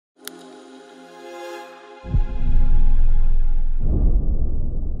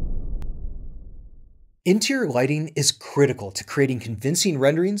Interior lighting is critical to creating convincing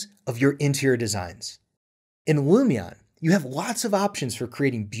renderings of your interior designs. In Lumion, you have lots of options for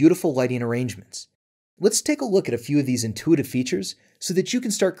creating beautiful lighting arrangements. Let's take a look at a few of these intuitive features so that you can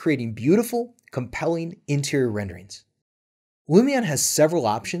start creating beautiful, compelling interior renderings. Lumion has several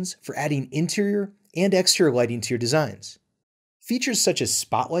options for adding interior and exterior lighting to your designs. Features such as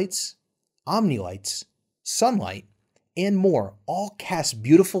spotlights, omni-lights, sunlight, and more all cast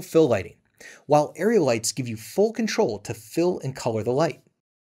beautiful fill lighting, while area lights give you full control to fill and color the light.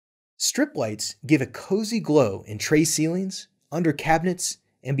 Strip lights give a cozy glow in tray ceilings, under cabinets,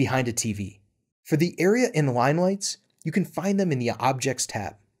 and behind a TV. For the area and line lights, you can find them in the Objects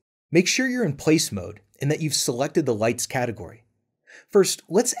tab. Make sure you're in Place mode and that you've selected the Lights category. First,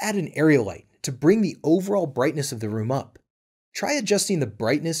 let's add an area light to bring the overall brightness of the room up. Try adjusting the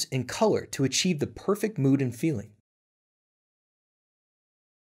brightness and color to achieve the perfect mood and feeling.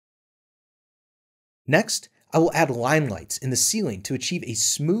 Next, I will add line lights in the ceiling to achieve a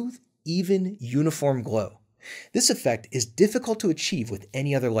smooth, even, uniform glow. This effect is difficult to achieve with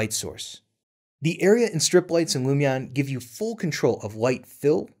any other light source. The area and strip lights in Lumion give you full control of light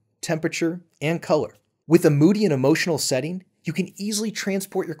fill, temperature, and color. With a moody and emotional setting, you can easily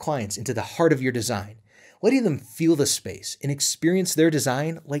transport your clients into the heart of your design, letting them feel the space and experience their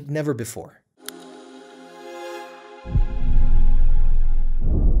design like never before.